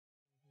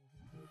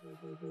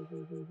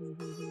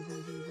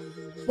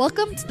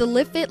Welcome to the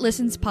Live Fit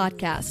Listens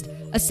podcast,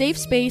 a safe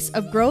space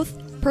of growth,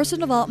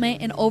 personal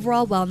development, and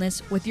overall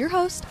wellness with your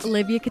host,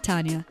 Olivia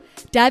Catania.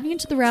 Diving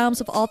into the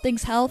realms of all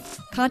things health,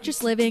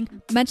 conscious living,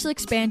 mental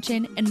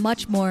expansion, and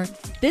much more,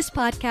 this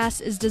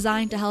podcast is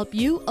designed to help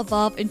you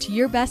evolve into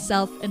your best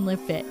self and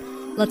live fit.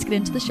 Let's get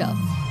into the show.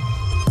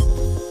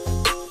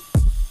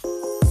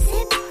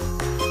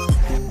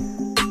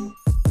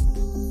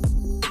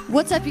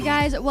 What's up, you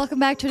guys? Welcome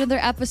back to another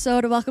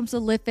episode. Welcome to the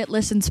Live Fit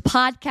Listens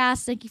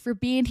podcast. Thank you for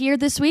being here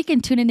this week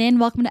and tuning in.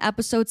 Welcome to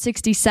episode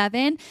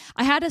 67.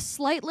 I had a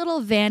slight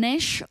little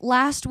vanish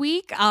last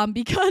week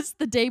because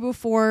the day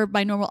before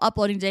my normal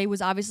uploading day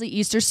was obviously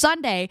Easter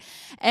Sunday.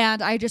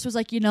 And I just was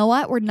like, you know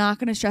what? We're not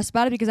going to stress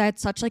about it because I had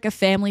such like a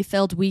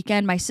family-filled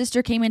weekend. My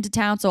sister came into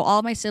town, so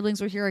all my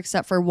siblings were here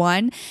except for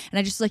one. And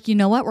I just like, you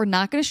know what? We're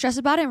not going to stress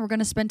about it. And we're going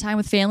to spend time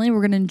with family. We're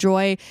going to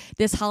enjoy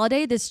this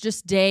holiday. This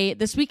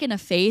weekend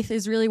of faith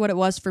is really what it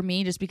was for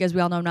me, just because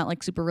we all know I'm not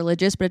like super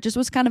religious, but it just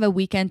was kind of a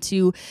weekend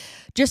to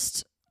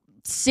just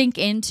sink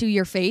into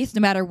your faith,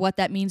 no matter what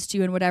that means to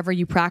you and whatever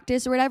you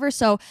practice or whatever.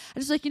 So I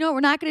just like, you know what,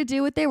 we're not going to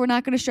deal with it. We're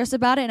not going to stress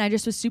about it. And I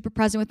just was super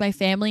present with my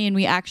family. And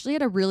we actually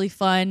had a really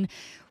fun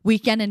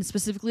weekend, and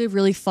specifically a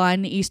really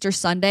fun Easter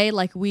Sunday.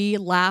 Like, we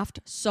laughed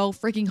so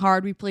freaking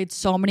hard. We played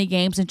so many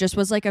games, and just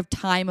was like a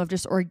time of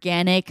just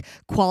organic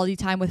quality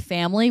time with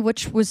family,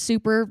 which was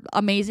super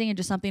amazing and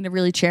just something to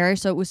really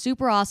cherish. So it was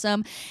super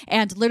awesome.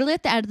 And literally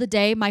at the end of the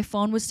day, my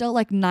phone was still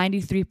like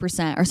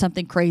 93% or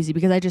something crazy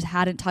because I just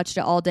hadn't touched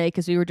it all day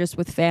because we were just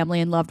with family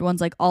and loved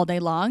ones like all day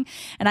long.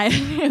 And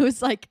it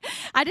was like,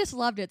 I just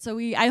loved it. So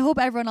I hope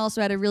everyone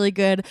also had a really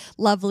good,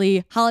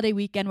 lovely holiday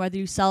weekend, whether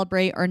you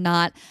celebrate or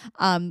not.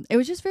 It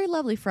was just very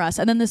lovely for us.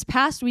 And then this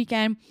past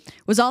weekend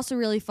was also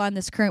really fun.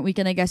 This current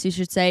weekend, I guess you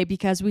should say,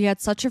 because we had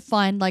such a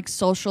fun like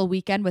social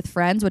weekend with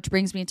friends, which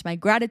brings me into my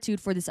gratitude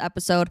for this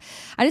episode.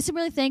 I just am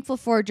really thankful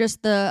for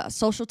just the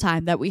social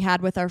time that we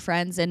had with our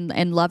friends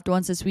and loved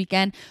ones this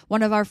weekend.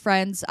 One of our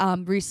friends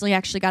recently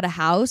actually got a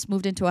house,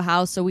 moved into a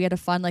house. So we had a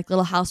fun like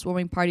little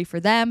housewarming party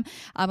for them.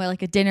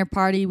 Like a dinner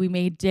party. We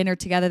made dinner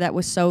together that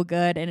was so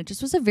good. And it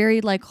just was a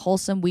very like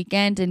wholesome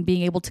weekend, and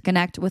being able to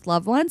connect with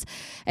loved ones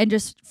and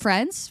just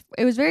friends.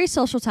 It was very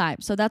social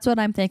time. So that's what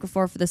I'm thankful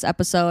for this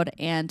episode.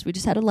 And we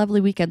just had a lovely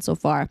weekend so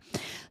far.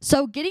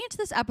 So getting into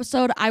this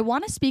episode, I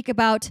want to speak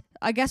about,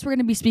 I guess we're going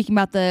to be speaking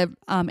about the,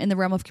 in the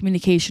realm of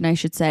communication, I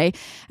should say.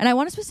 And I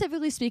want to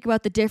specifically speak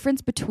about the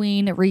difference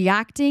between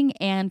reacting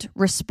and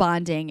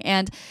responding.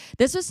 And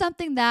this was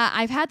something that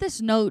I've had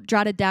this note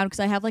jotted down because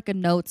I have like a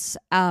notes,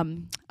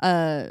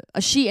 a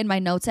sheet in my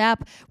notes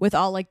app with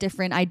all like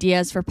different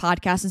ideas for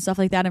podcasts and stuff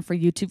like that, and for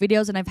YouTube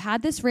videos. And I've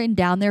had this written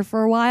down there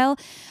for a while,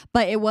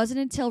 but it wasn't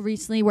until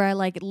recently where I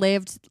like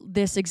lived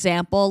this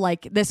example,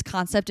 like this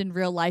concept in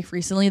real life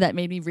recently, that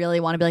made me really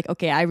want to be like,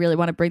 okay, I really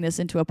want to bring this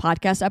into a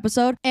podcast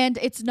episode. And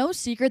it's no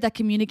secret that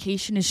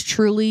communication is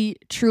truly,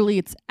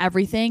 it's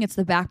everything. It's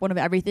the backbone of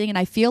everything. And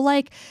I feel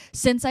like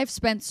since I've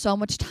spent so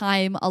much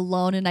time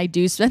alone, and I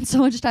do spend so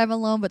much time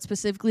alone, but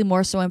specifically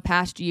more so in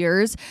past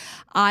years,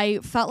 I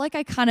felt like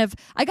I got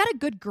a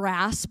good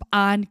grasp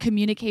on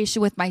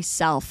communication with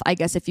myself, I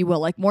guess, if you will,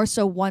 like more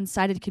so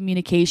one-sided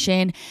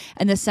communication,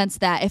 in the sense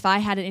that if I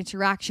had an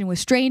interaction with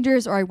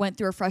strangers or I went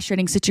through a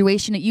frustrating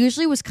situation, it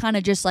usually was kind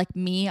of just like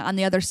me on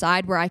the other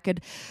side, where I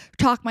could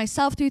talk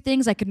myself through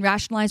things, I can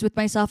rationalize with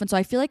myself. And so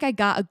I feel like I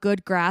got a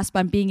good grasp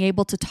on being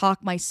able to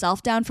talk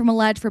myself down from a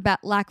ledge, for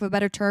lack of a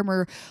better term,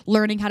 or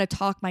learning how to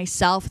talk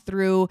myself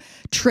through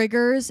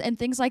triggers and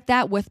things like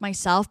that with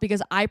myself.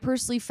 Because I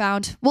personally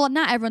found, well,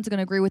 not everyone's going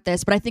to agree with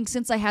this, but I think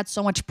since I had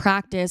so much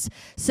practice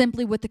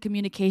simply with the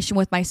communication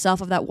with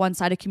myself, of that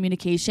one-sided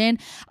communication,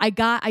 I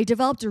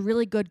developed a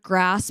really good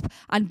grasp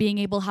on being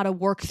able how to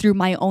work through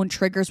my own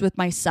triggers with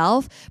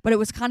myself. But it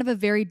was kind of a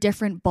very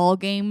different ball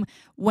game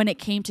when it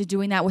came to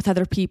doing that with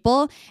other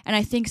people. And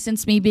I think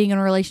since me being in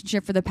a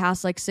relationship for the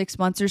past like 6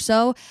 months or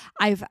so,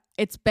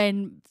 it's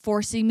been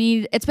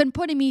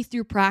putting me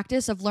through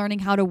practice of learning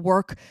how to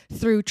work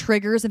through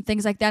triggers and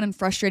things like that in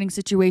frustrating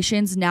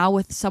situations now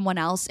with someone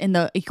else in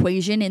the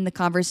equation, in the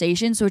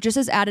conversation. So it just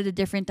has added a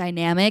different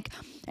dynamic,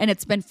 and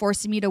it's been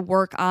forcing me to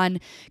work on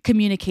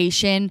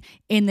communication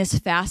in this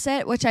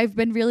facet, which I've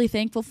been really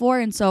thankful for.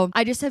 And so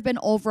I just have been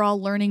overall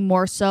learning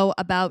more so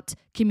about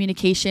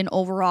communication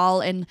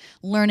overall, and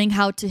learning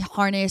how to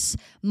harness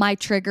my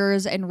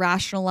triggers and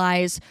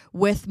rationalize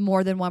with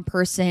more than one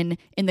person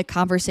in the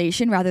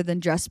conversation, rather than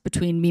just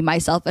between me,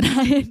 myself, and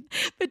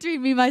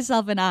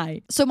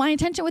I. So my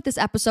intention with this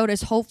episode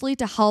is hopefully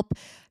to help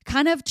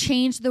kind of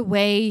change the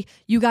way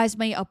you guys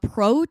may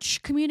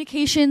approach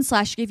communication,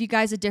 / give you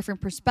guys a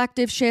different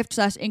perspective shift,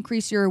 /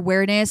 increase your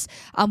awareness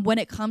when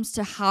it comes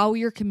to how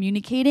you're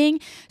communicating,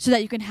 so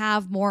that you can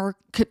have more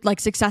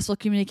successful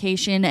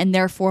communication, and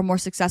therefore more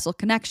successful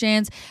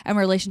connections and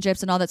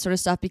relationships and all that sort of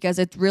stuff. Because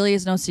it really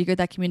is no secret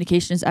that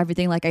communication is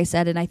everything, like I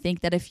said. And I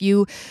think that if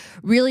you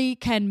really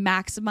can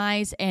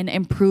maximize and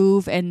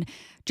improve and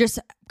just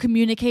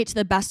communicate to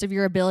the best of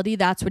your ability,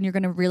 that's when you're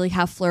going to really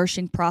have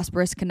flourishing,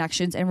 prosperous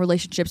connections and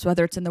relationships,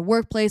 whether it's in the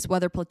workplace,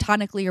 whether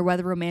platonically or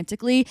whether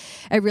romantically.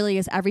 It really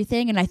is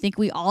everything. And I think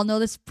we all know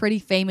this pretty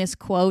famous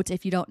quote.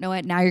 If you don't know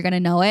it, now you're going to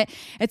know it.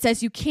 It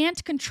says, you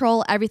can't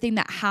control everything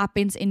that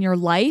happens in your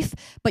life,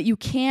 but you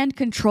can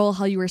control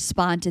how you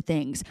respond to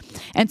things.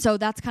 And so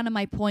that's kind of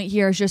my point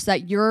here, is just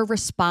that your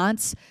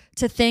response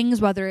to things,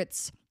 whether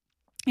it's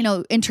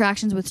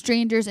interactions with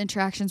strangers,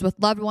 interactions with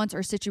loved ones,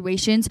 or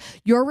situations,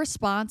 your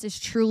response is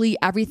truly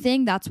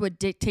everything. That's what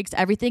dictates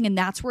everything. And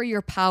that's where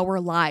your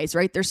power lies,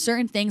 right? There's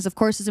certain things, of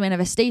course, as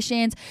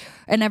manifestations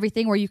and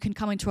everything, where you can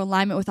come into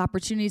alignment with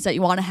opportunities that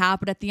you want to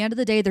have. But at the end of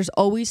the day, there's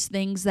always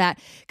things that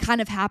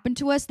kind of happen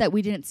to us that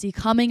we didn't see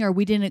coming, or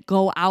we didn't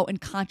go out and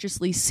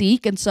consciously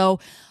seek. And so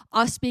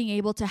us being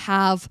able to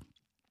have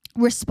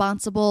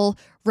responsible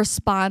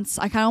response,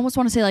 I kind of almost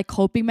want to say like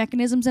coping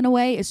mechanisms in a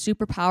way, is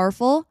super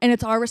powerful. And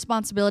it's our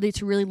responsibility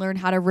to really learn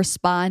how to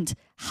respond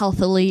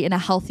healthily in a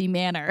healthy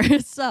manner. And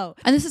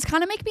this is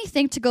kind of make me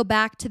think, to go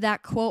back to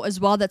that quote as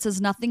well that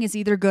says nothing is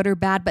either good or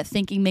bad, but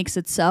thinking makes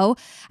it so.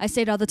 I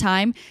say it all the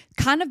time,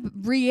 kind of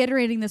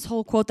reiterating this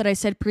whole quote that I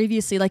said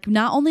previously. Like,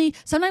 not only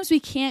sometimes we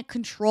can't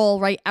control,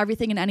 right,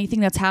 everything and anything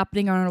that's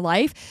happening in our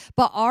life,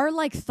 but our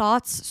like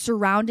thoughts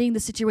surrounding the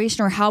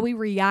situation, or how we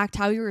react,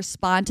 how we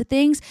respond to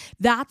things,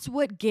 that's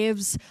what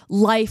gives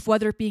life,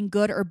 whether it being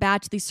good or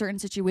bad, to these certain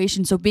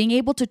situations. So being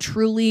able to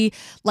truly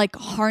like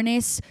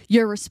harness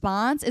your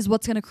response is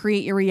what's going to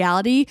create your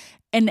reality,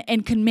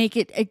 and can make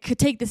it could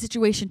take the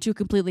situation two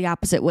completely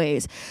opposite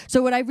ways.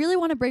 So what I really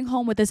want to bring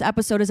home with this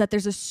episode is that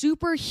there's a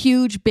super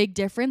huge big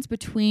difference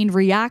between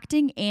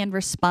reacting and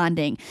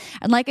responding.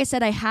 And like I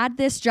said, I had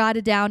this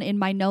jotted down in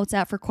my notes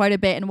app for quite a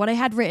bit. And what I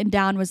had written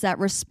down was that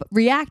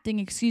reacting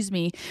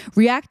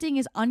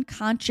is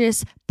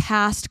unconscious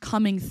past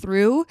coming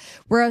through,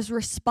 whereas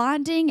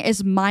responding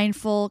is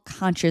mindful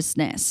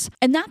consciousness.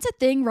 And that's a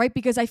thing, right?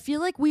 Because I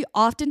feel like we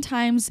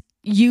oftentimes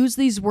use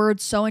these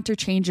words so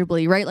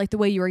interchangeably, right? Like the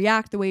way you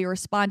react, the way you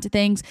respond to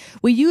things,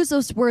 we use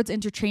those words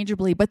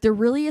interchangeably, but there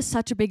really is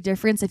such a big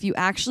difference if you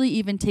actually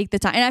even take the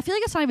time. And I feel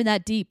like it's not even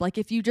that deep. Like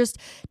if you just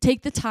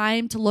take the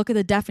time to look at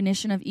the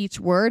definition of each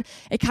word,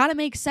 it kind of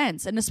makes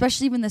sense. And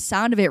especially even the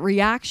sound of it,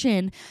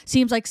 reaction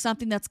seems like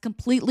something that's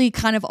completely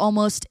kind of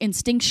almost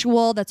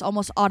instinctual, that's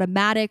almost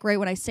automatic, right?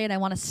 When I say it, I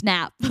want to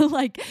snap.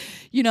 Like,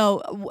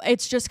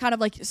 it's just kind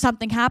of like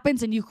something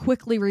happens and you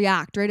quickly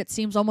react, right? It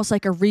seems almost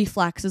like a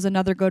reflex is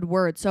another good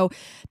word. So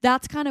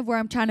that's kind of where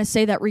I'm trying to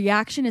say that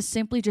reaction is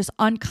simply just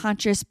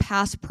unconscious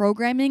past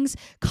programmings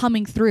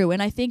coming through.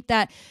 And I think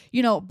that,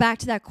 back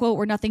to that quote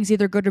where nothing's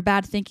either good or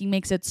bad, thinking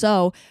makes it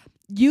so.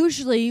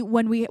 Usually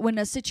when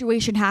a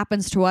situation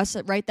happens to us,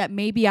 right, that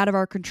may be out of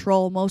our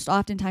control, most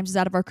oftentimes is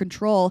out of our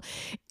control,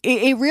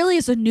 it really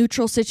is a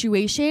neutral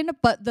situation,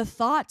 but the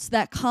thoughts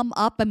that come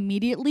up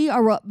immediately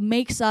are what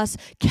makes us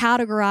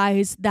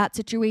categorize that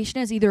situation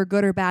as either a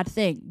good or bad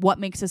thing. What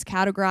makes us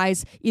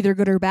categorize either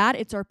good or bad?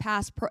 It's our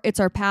past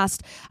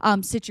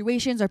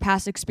situations, our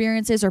past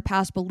experiences, our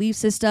past belief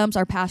systems,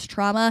 our past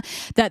trauma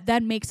that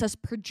then makes us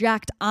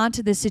project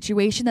onto this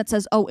situation that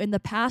says, oh, in the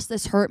past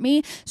this hurt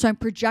me, so I'm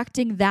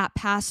projecting that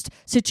past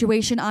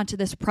situation onto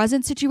this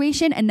present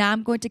situation, and now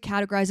I'm going to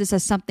categorize this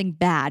as something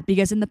bad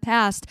because in the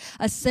past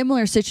a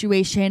similar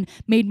situation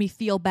made me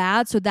feel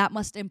bad, so that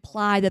must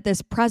imply that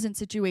this present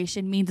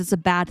situation means it's a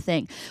bad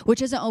thing, which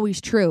isn't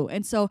always true.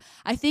 And so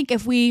I think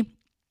if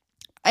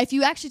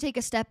you actually take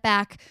a step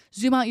back,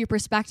 zoom out your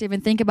perspective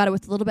and think about it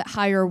with a little bit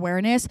higher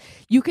awareness,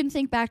 you can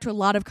think back to a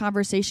lot of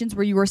conversations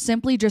where you were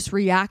simply just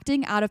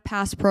reacting out of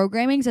past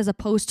programmings as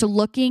opposed to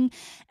looking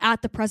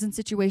at the present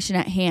situation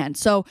at hand.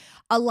 So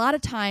a lot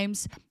of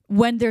times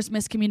when there's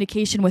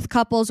miscommunication with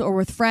couples or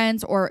with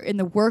friends or in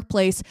the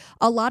workplace,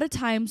 a lot of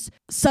times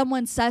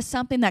someone says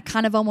something that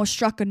kind of almost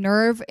struck a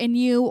nerve in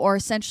you or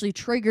essentially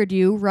triggered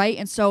you, right?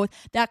 And so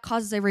that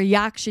causes a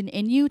reaction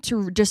in you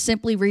to just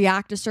simply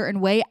react a certain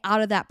way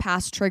out of that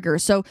past trigger.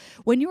 So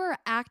when you are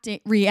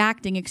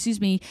reacting,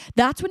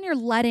 that's when you're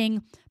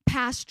letting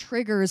past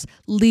triggers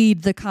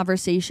lead the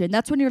conversation.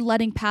 That's when you're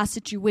letting past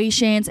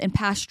situations and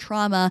past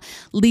trauma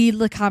lead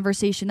the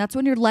conversation. That's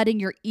when you're letting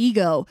your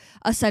ego,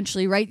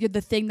 essentially, right? You're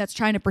the thing that's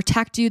trying to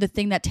protect you, the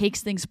thing that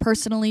takes things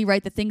personally,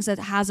 right? The things that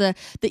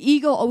the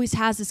ego always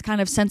has this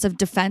kind of sense of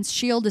defense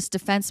shield, this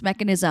defense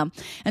mechanism.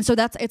 And so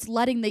it's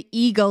letting the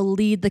ego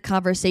lead the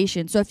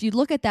conversation. So if you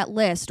look at that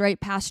list, right?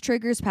 Past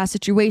triggers, past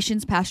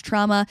situations, past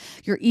trauma,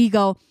 your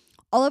ego,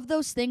 all of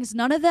those things,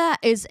 none of that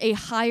is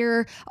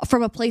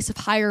from a place of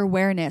higher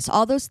awareness.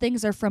 All those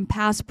things are from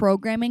past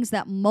programmings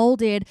that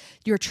molded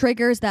your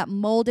triggers, that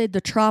molded the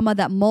trauma,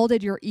 that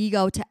molded your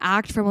ego to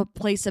act from a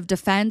place of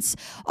defense,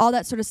 all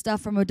that sort of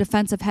stuff from a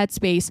defensive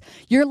headspace.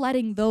 You're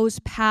letting those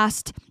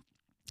past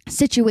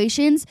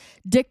situations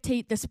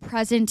dictate this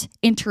present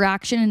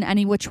interaction in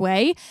any which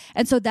way.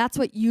 And so that's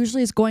what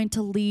usually is going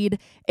to lead.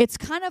 It's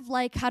kind of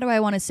like, how do I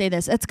want to say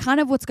this? It's kind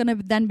of what's going to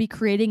then be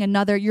creating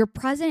your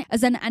present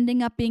is then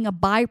ending up being a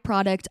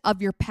byproduct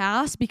of your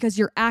past because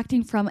you're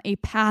acting from a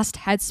past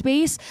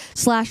headspace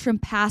 / from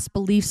past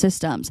belief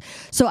systems.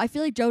 So I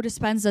feel like Joe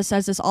Dispenza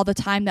says this all the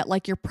time, that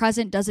like your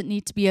present doesn't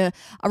need to be a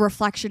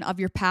reflection of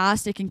your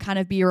past. It can kind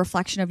of be a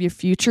reflection of your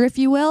future, if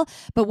you will.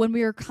 But when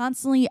we are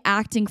constantly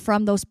acting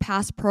from those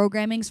past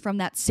programmings, from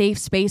that safe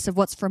space of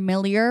what's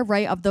familiar,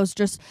 right? Of those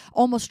just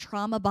almost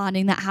trauma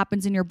bonding that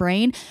happens in your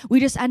brain, we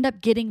just end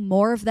up getting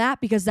more of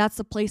that because that's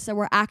the place that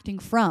we're acting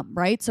from,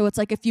 right? So it's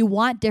like, if you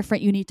want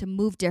different, you need to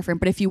move different.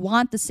 But if you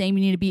want the same,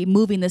 you need to be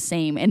moving the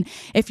same. And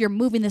if you're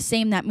moving the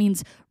same, that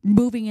means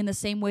moving in the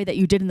same way that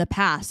you did in the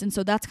past. And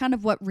so that's kind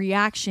of what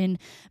reaction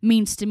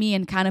means to me,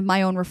 and kind of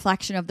my own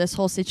reflection of this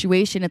whole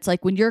situation. It's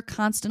like when you're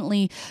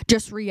constantly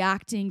just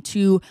reacting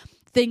to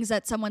things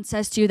that someone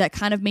says to you that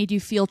kind of made you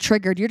feel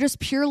triggered, you're just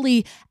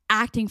purely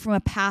acting from a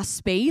past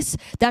space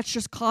that's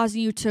just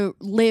causing you to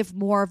live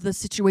more of the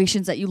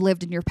situations that you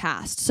lived in your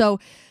past. So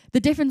the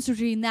difference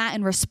between that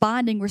and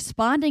responding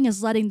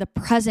is letting the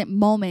present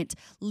moment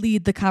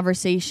lead the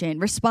conversation.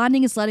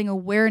 Responding is letting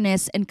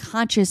awareness and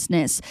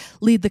consciousness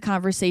lead the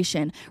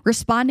conversation.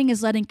 Responding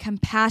is letting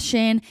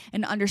compassion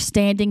and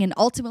understanding and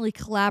ultimately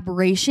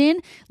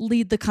collaboration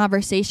lead the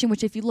conversation,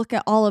 which if you look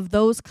at all of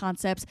those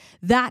concepts,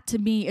 that to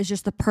me is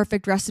just the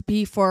perfect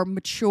recipe for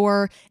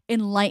mature,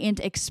 enlightened,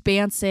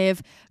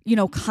 expansive,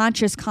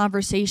 conscious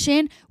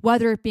conversation,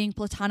 whether it being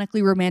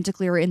platonically,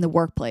 romantically, or in the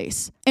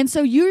workplace. And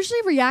so usually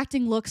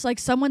reacting looks like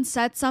someone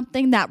said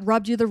something that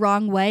rubbed you the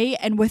wrong way,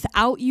 and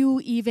without you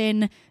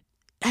even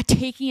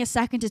taking a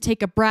second to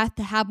take a breath,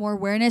 to have more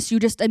awareness, you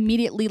just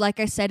immediately, like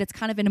I said, it's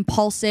kind of an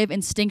impulsive,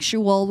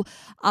 instinctual,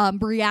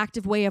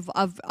 reactive way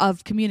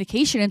of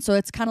communication. And so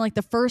it's kind of like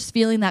the first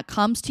feeling that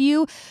comes to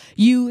you,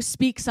 you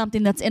speak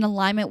something that's in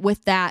alignment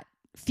with that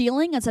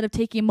feeling instead of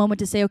taking a moment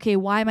to say, okay,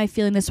 why am I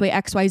feeling this way,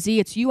 XYZ?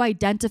 It's you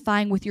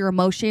identifying with your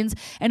emotions,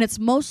 and it's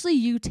mostly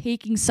you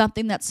taking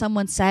something that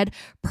someone said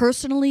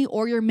personally,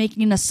 or you're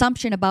making an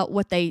assumption about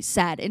what they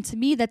said. And to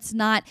me, that's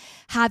not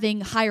having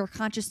higher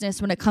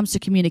consciousness when it comes to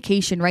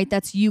communication, right?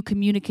 That's you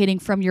communicating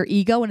from your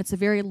ego, and it's a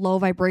very low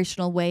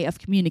vibrational way of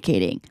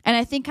communicating. And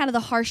I think kind of the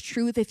harsh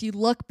truth, if you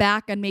look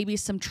back on maybe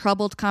some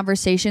troubled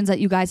conversations that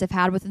you guys have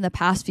had within the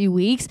past few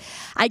weeks,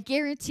 I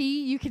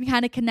guarantee you can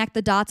kind of connect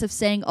the dots of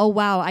saying, oh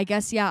wow, I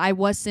guess I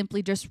was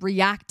simply just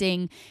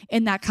reacting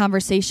in that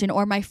conversation,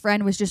 or my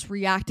friend was just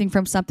reacting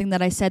from something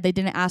that I said, they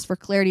didn't ask for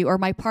clarity, or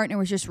my partner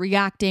was just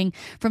reacting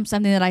from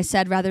something that I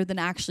said rather than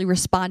actually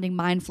responding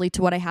mindfully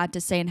to what I had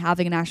to say and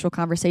having an actual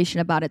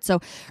conversation about it.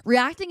 So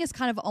reacting is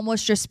kind of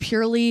almost just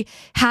purely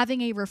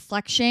having a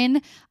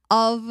reflection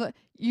of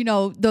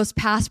those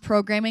past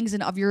programmings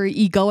and of your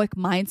egoic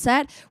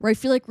mindset, where I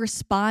feel like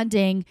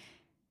responding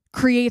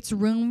creates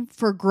room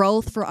for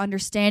growth, for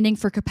understanding,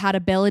 for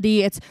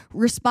compatibility. It's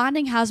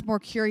responding has more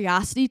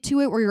curiosity to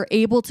it, where you're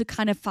able to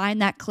kind of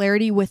find that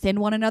clarity within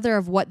one another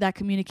of what that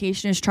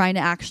communication is trying to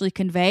actually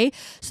convey.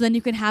 So then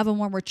you can have a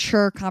more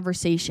mature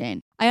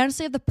conversation. I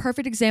honestly have the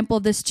perfect example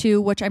of this too,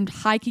 which I'm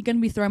high-key going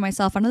to be throwing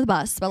myself under the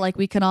bus, but like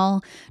we can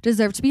all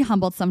deserve to be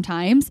humbled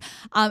sometimes.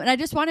 And I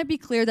just want to be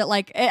clear that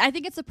like, I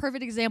think it's a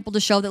perfect example to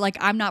show that like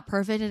I'm not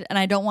perfect, and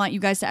I don't want you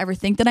guys to ever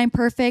think that I'm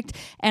perfect.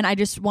 And I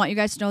just want you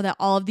guys to know that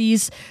all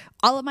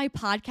of my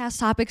podcast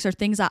topics are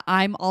things that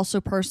I'm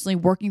also personally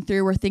working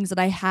through, or things that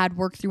I had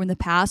worked through in the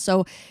past.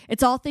 So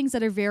it's all things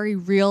that are very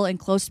real and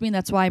close to me. And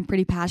that's why I'm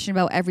pretty passionate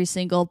about every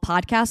single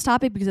podcast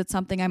topic, because it's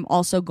something I'm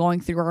also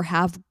going through or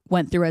have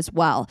went through as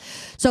well.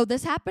 So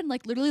this happened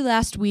like literally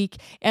last week.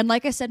 And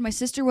like I said, my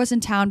sister was in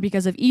town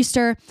because of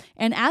Easter.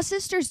 And as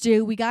sisters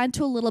do, we got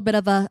into a little bit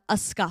of a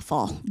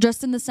scuffle,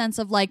 just in the sense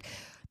of like,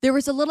 there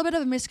was a little bit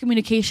of a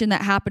miscommunication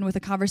that happened with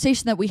a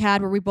conversation that we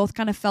had, where we both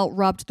kind of felt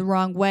rubbed the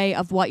wrong way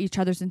of what each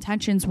other's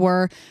intentions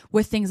were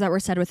with things that were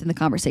said within the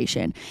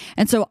conversation.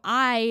 And so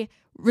I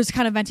was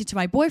kind of venting to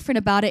my boyfriend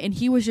about it, and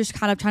he was just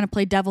kind of trying to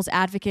play devil's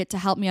advocate to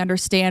help me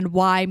understand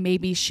why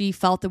maybe she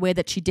felt the way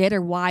that she did,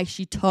 or why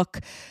she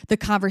took the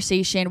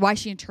conversation, why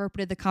she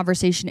interpreted the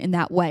conversation in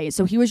that way.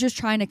 So he was just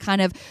trying to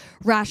kind of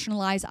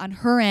rationalize on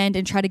her end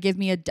and try to give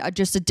me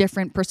just a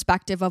different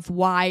perspective of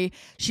why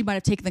she might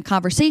have taken the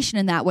conversation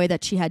in that way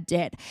that she had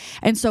did.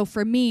 And so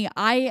for me,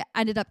 I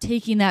ended up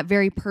taking that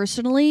very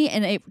personally,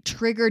 and it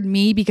triggered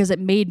me because it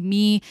made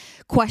me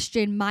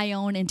question my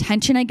own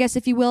intention, I guess,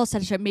 if you will.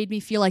 Such that it made me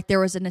feel like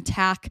there was an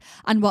attack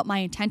on what my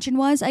intention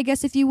was, I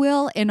guess, if you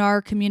will, in our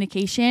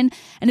communication.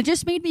 And it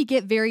just made me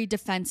get very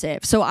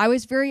defensive. So I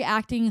was very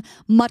acting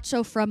much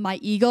so from my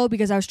ego,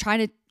 because I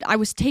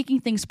was taking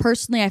things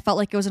personally. I felt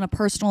like it was a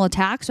personal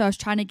attack. So I was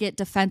trying to get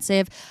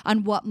defensive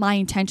on what my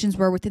intentions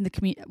were within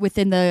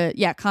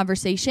the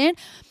conversation.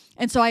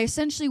 And so I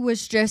essentially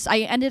I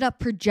ended up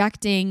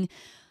projecting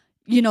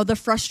the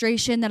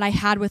frustration that I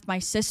had with my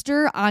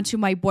sister onto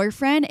my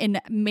boyfriend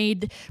and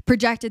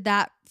projected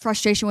that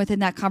frustration within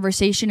that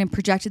conversation and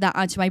projected that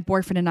onto my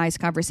boyfriend and I's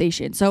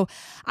conversation. So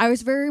I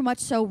was very much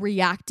so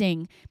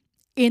reacting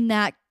in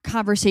that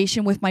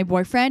conversation with my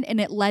boyfriend,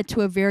 and it led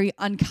to a very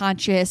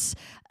unconscious,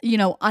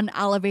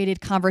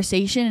 unelevated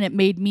conversation, and it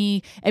made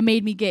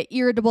me get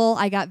irritable.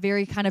 I got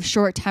very kind of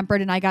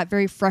short-tempered, and I got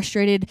very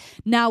frustrated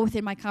now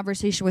within my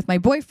conversation with my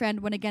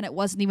boyfriend, when again it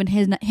wasn't even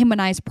him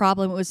and I's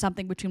problem. It was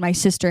something between my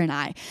sister and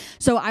I.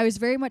 So I was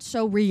very much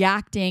so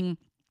reacting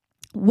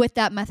with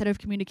that method of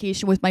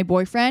communication with my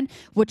boyfriend,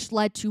 which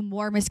led to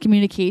more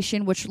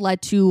miscommunication, which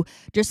led to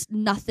just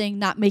nothing,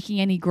 not making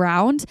any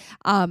ground.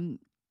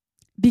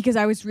 Because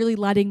I was really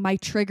letting my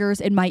triggers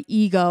and my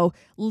ego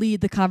lead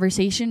the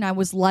conversation. I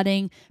was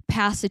letting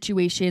past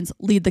situations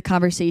lead the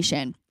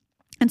conversation.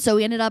 And so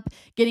we ended up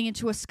getting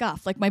into a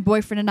scuff. Like my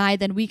boyfriend and I,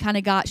 then we kind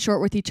of got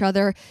short with each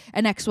other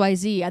and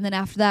XYZ. And then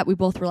after that, we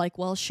both were like,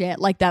 well, shit,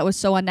 like that was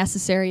so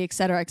unnecessary, et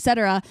cetera, et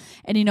cetera.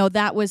 And,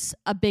 that was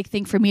a big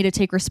thing for me to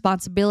take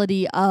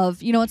responsibility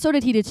of, and so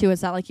did he too.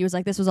 It's not like he was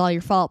like, this was all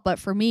your fault. But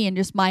for me and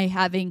just my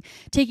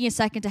taking a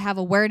second to have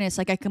awareness,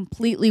 like I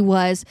completely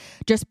was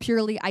just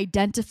purely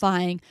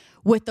identifying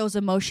with those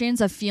emotions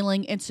of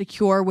feeling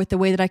insecure with the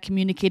way that I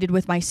communicated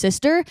with my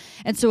sister.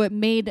 And so it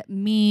made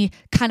me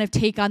kind of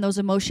take on those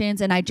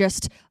emotions, and I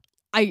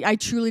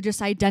truly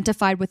just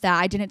identified with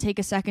that. I didn't take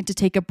a second to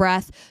take a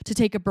breath, to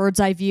take a bird's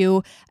eye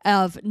view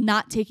of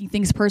not taking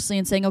things personally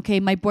and saying, okay,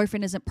 my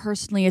boyfriend isn't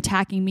personally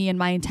attacking me and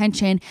my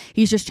intention.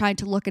 He's just trying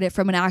to look at it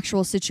from an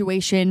actual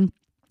situation,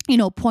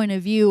 point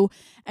of view,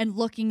 and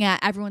looking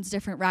at everyone's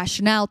different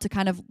rationale to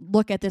kind of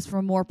look at this from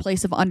a more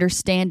place of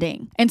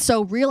understanding. And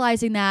so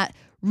realizing that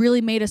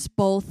really made us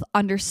both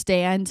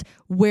understand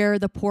where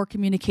the poor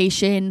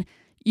communication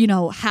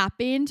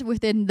happened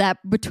within that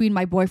between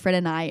my boyfriend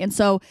and I. And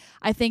so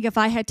I think if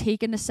I had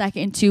taken a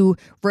second to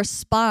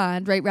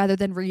respond, right, rather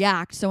than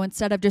react. So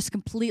instead of just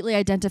completely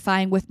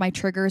identifying with my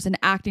triggers and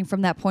acting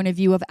from that point of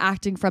view of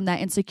acting from that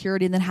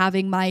insecurity and then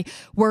having my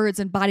words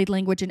and body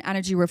language and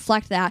energy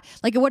reflect that,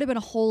 like it would have been a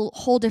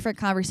whole different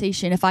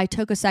conversation if I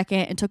took a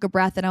second and took a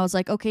breath and I was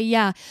like, okay,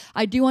 yeah,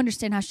 I do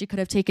understand how she could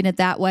have taken it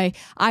that way.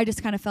 I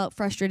just kind of felt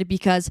frustrated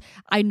because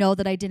I know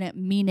that I didn't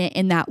mean it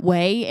in that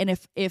way. And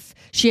if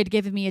she had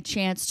given me a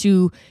chance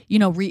to,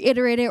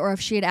 reiterate it, or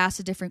if she had asked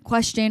a different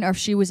question, or if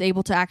she was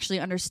able to actually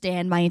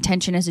understand my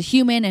intention as a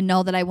human and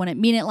know that I wouldn't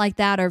mean it like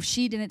that, or if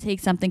she didn't take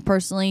something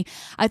personally,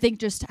 I think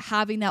just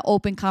having that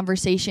open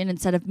conversation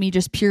instead of me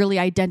just purely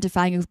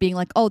identifying of being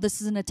like, oh,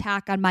 this is an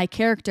attack on my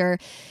character.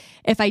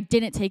 If I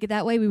didn't take it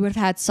that way, we would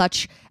have had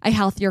such a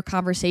healthier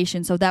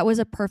conversation. So that was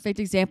a perfect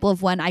example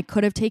of when I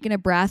could have taken a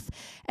breath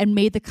and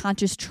made the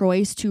conscious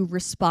choice to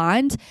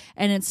respond.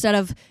 And instead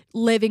of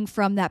living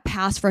from that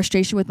past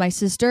frustration with my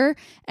sister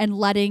and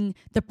letting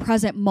the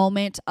present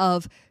moment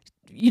of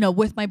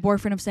with my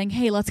boyfriend of saying,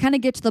 hey, let's kind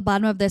of get to the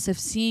bottom of this, of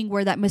seeing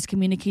where that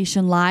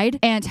miscommunication lied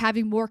and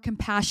having more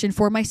compassion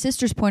for my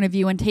sister's point of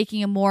view and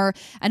taking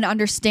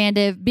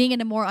being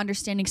in a more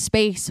understanding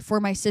space for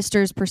my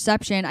sister's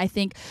perception, I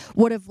think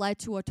would have led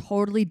to a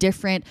totally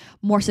different,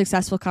 more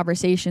successful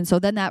conversation. So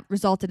then that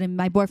resulted in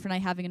my boyfriend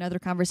and I having another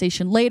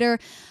conversation later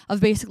of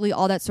basically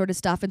all that sort of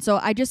stuff. And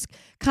so I just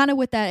kind of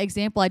with that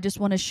example, I just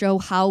want to show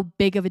how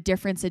big of a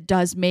difference it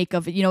does make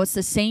of, it's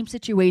the same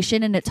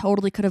situation and it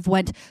totally could have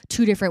went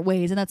two different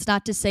ways. And that's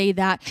not to say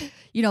that,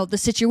 the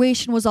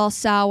situation was all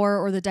sour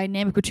or the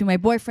dynamic between my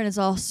boyfriend is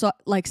all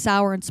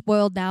sour and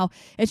spoiled now.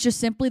 It's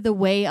just simply the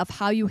way of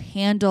how you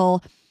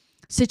handle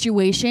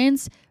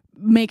situations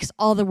makes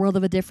all the world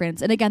of a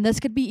difference. And again, this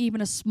could be even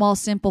a small,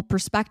 simple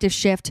perspective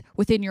shift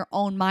within your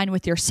own mind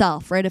with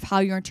yourself, right? Of how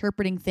you're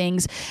interpreting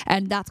things.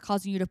 And that's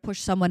causing you to push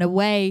someone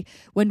away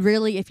when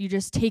really, if you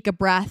just take a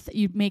breath,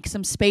 you make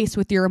some space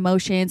with your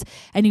emotions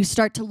and you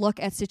start to look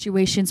at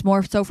situations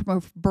more so from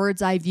a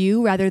bird's eye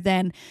view rather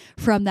than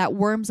from that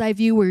worm's eye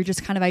view where you're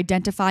just kind of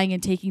identifying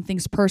and taking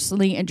things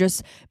personally and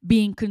just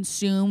being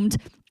consumed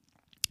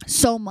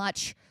so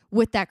much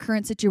with that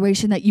current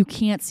situation that you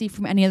can't see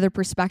from any other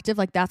perspective.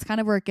 Like that's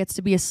kind of where it gets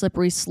to be a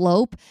slippery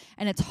slope,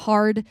 and it's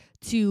hard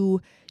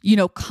to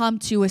come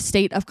to a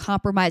state of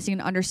compromising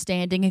and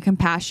understanding and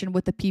compassion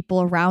with the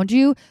people around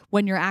you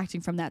when you're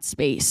acting from that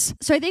space.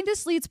 So I think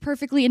this leads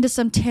perfectly into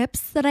some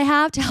tips that I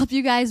have to help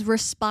you guys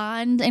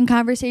respond in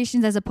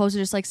conversations as opposed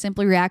to just like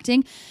simply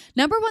reacting.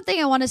 Number one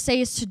thing I want to say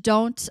is to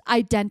don't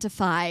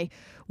identify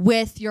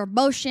with your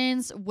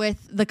emotions,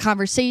 with the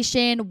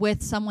conversation,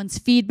 with someone's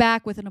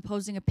feedback, with an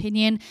opposing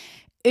opinion.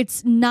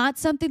 It's not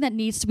something that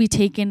needs to be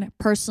taken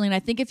personally. And I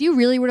think if you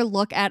really were to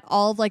look at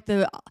all of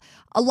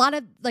a lot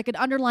of like an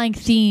underlying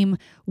theme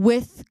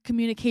with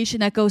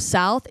communication that goes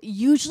south,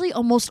 usually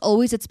almost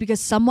always it's because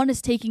someone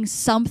is taking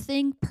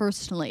something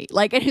personally.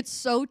 And it's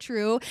so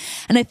true.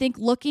 And I think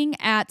looking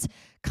at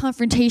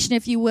confrontation,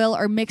 if you will,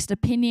 or mixed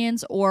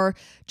opinions, or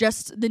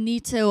just the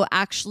need to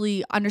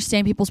actually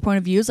understand people's point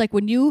of views. Like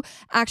when you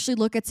actually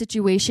look at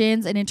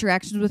situations and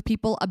interactions with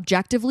people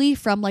objectively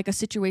from like a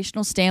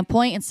situational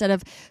standpoint, instead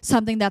of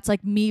something that's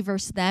like me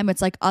versus them,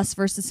 it's like us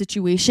versus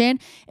situation,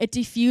 it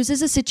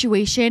diffuses a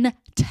situation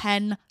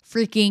 10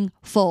 freaking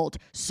fold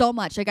so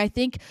much. Like I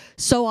think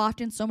so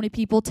often so many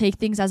people take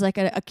things as like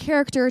a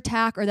character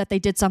attack, or that they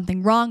did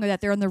something wrong, or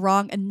that they're in the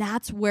wrong, and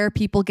that's where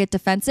people get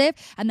defensive,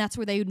 and that's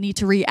where they need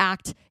to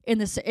react in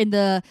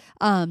the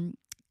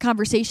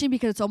conversation,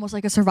 because it's almost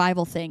like a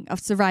survival thing, a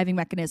surviving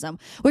mechanism,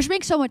 which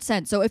makes so much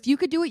sense. So if you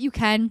could do what you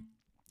can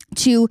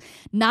to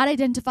not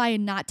identify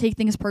and not take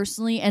things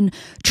personally, and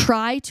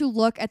try to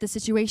look at the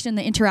situation,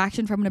 the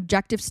interaction from an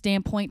objective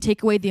standpoint,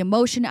 take away the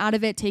emotion out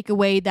of it, take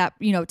away that,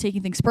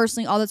 taking things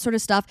personally, all that sort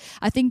of stuff.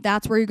 I think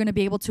that's where you're going to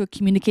be able to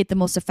communicate the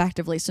most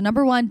effectively. So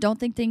number one, don't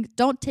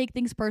take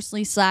things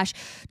personally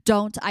 /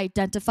 don't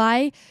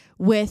identify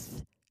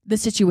with the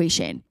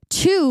situation.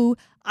 Two,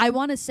 I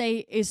want to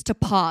say is to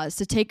pause,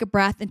 to take a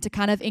breath, and to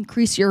kind of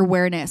increase your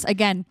awareness.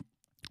 Again,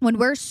 when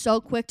we're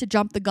so quick to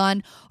jump the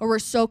gun, or we're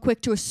so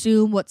quick to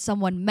assume what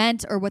someone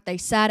meant or what they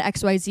said,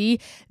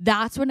 XYZ,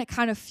 that's when it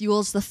kind of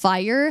fuels the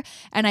fire,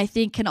 and I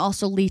think can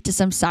also lead to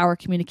some sour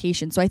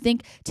communication. So I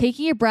think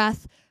taking a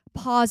breath,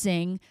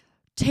 pausing,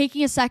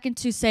 taking a second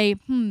to say,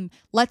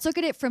 let's look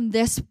at it from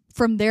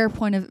their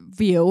point of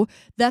view.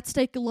 Let's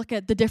take a look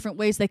at the different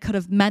ways they could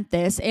have meant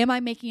this. Am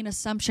I making an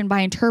assumption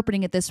by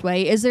interpreting it this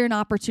way? Is there an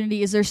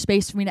opportunity? Is there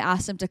space for me to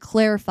ask them to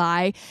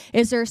clarify?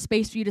 Is there a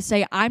space for you to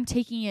say, I'm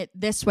taking it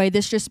this way.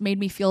 This just made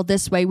me feel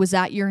this way. Was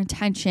that your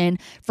intention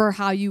for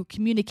how you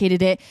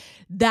communicated it?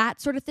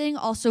 That sort of thing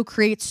also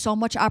creates so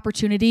much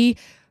opportunity,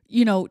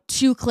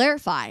 to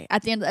clarify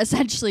at the end,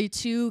 essentially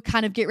to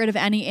kind of get rid of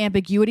any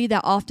ambiguity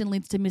that often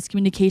leads to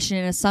miscommunication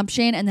and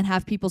assumption, and then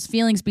have people's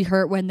feelings be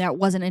hurt when that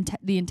wasn't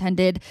the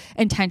intended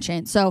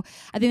intention. So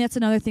I think that's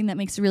another thing that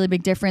makes a really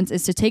big difference,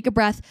 is to take a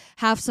breath,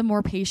 have some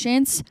more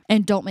patience,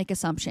 and don't make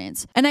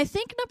assumptions. And I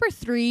think number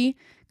three,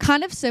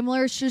 kind of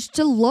similar, is just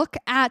to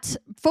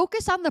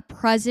focus on the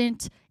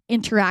present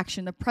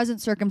interaction, the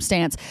present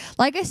circumstance.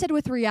 Like I said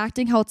with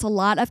reacting, how it's a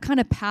lot of kind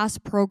of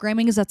past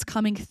programming that's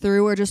coming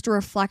through, or just a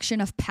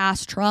reflection of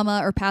past trauma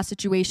or past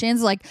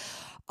situations. Like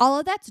all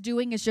of that's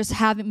doing is just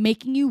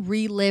making you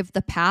relive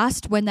the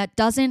past, when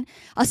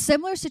a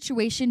similar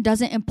situation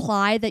doesn't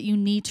imply that you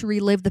need to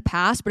relive the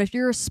past. But if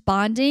you're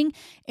responding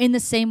in the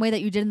same way that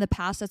you did in the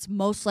past, that's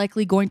most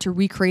likely going to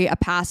recreate a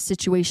past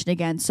situation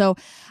again. So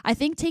I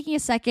think taking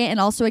a second, and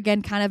also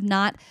again, kind of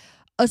not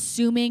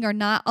assuming or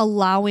not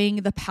allowing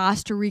the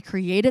past to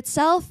recreate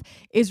itself,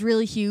 is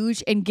really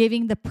huge, and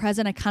giving the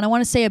present, I kind of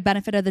want to say, a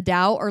benefit of the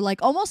doubt, or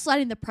like almost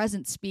letting the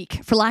present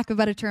speak, for lack of a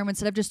better term,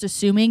 instead of just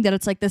assuming that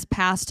it's like this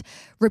past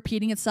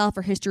repeating itself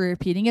or history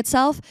repeating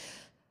itself.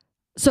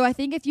 So I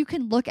think if you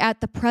can look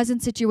at the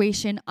present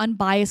situation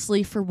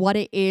unbiasedly for what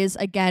it is,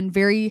 again,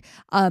 very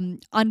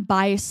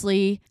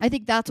unbiasedly, I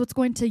think that's what's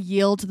going to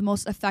yield the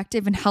most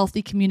effective and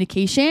healthy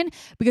communication,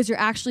 because you're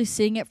actually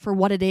seeing it for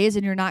what it is,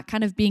 and you're not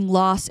kind of being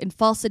lost in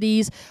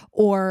falsities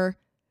or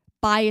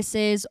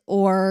biases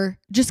or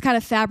just kind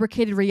of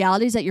fabricated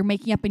realities that you're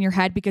making up in your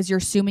head because you're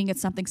assuming it's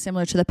something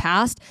similar to the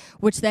past,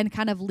 which then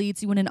kind of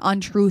leads you in an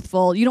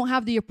untruthful, you don't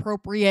have the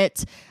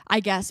appropriate, I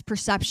guess,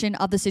 perception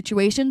of the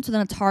situation. So then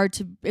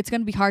it's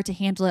going to be hard to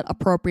handle it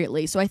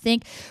appropriately. So I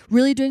think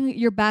really doing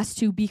your best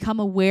to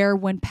become aware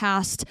when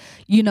past,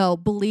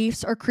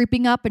 beliefs are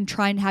creeping up and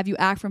trying to have you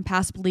act from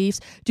past beliefs,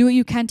 do what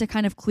you can to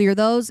kind of clear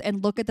those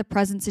and look at the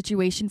present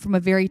situation from a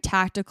very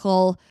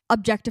tactical,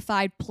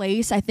 objectified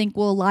place, I think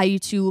will allow you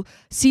to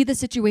see the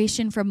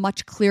situation from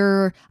much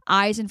clearer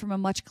eyes and from a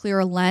much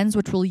clearer lens,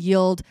 which will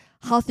yield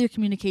healthier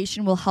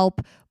communication, will help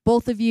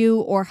both of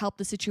you or help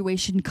the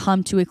situation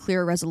come to a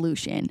clear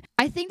resolution.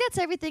 I think that's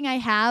everything I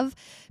have.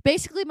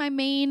 Basically, my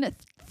main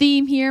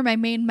theme here, my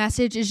main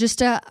message is just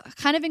to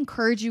kind of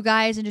encourage you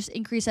guys and just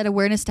increase that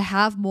awareness, to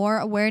have more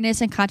awareness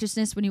and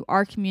consciousness when you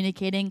are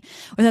communicating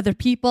with other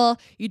people.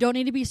 You don't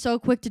need to be so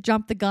quick to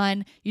jump the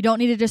gun. You don't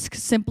need to just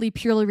simply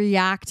purely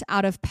react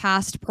out of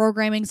past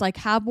programmings. Like,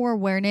 have more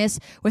awareness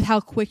with how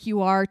quick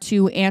you are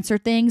to answer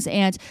things,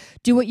 and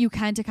do what you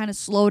can to kind of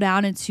slow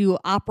down and to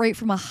operate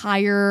from a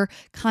higher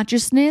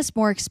consciousness,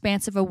 more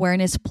expansive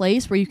awareness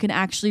place where you can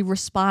actually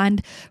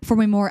respond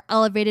from a more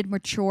elevated,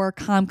 mature,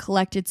 calm,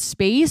 collected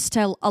space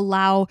to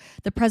allow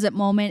the present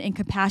moment and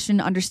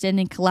compassion,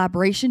 understanding,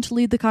 collaboration to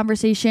lead the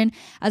conversation,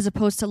 as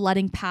opposed to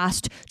letting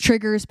past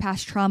triggers,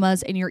 past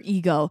traumas, and your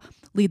ego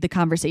lead the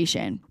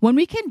conversation. When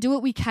we can do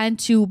what we can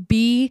to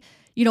be,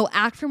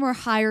 act from our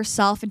higher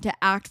self and to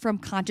act from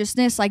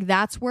consciousness, like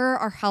that's where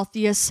our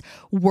healthiest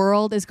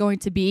world is going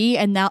to be.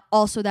 And that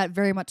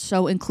very much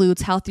so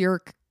includes healthier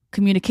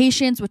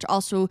communications, which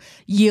also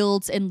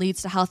yields and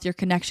leads to healthier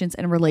connections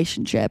and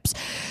relationships.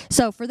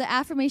 So for the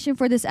affirmation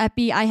for this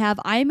EPI,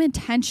 I am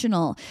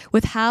intentional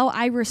with how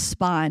I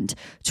respond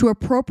to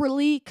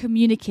appropriately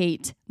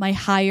communicate my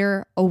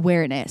higher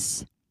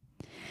awareness.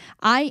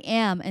 I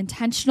am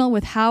intentional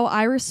with how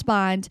I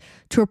respond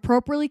to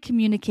appropriately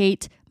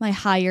communicate my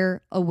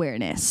higher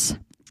awareness.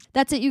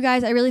 That's it, you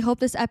guys. I really hope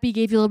this epi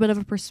gave you a little bit of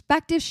a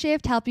perspective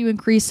shift, help you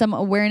increase some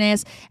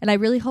awareness, and I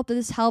really hope that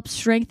this helps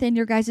strengthen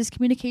your guys'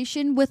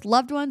 communication with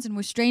loved ones and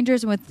with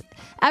strangers and with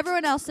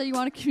everyone else that you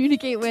want to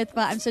communicate with.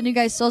 But I'm sending you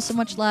guys so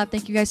much love.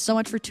 Thank you guys so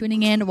much for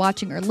tuning in,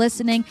 watching, or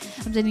listening.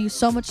 I'm sending you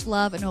so much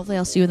love, and hopefully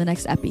I'll see you in the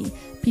next epi.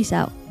 Peace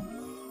out.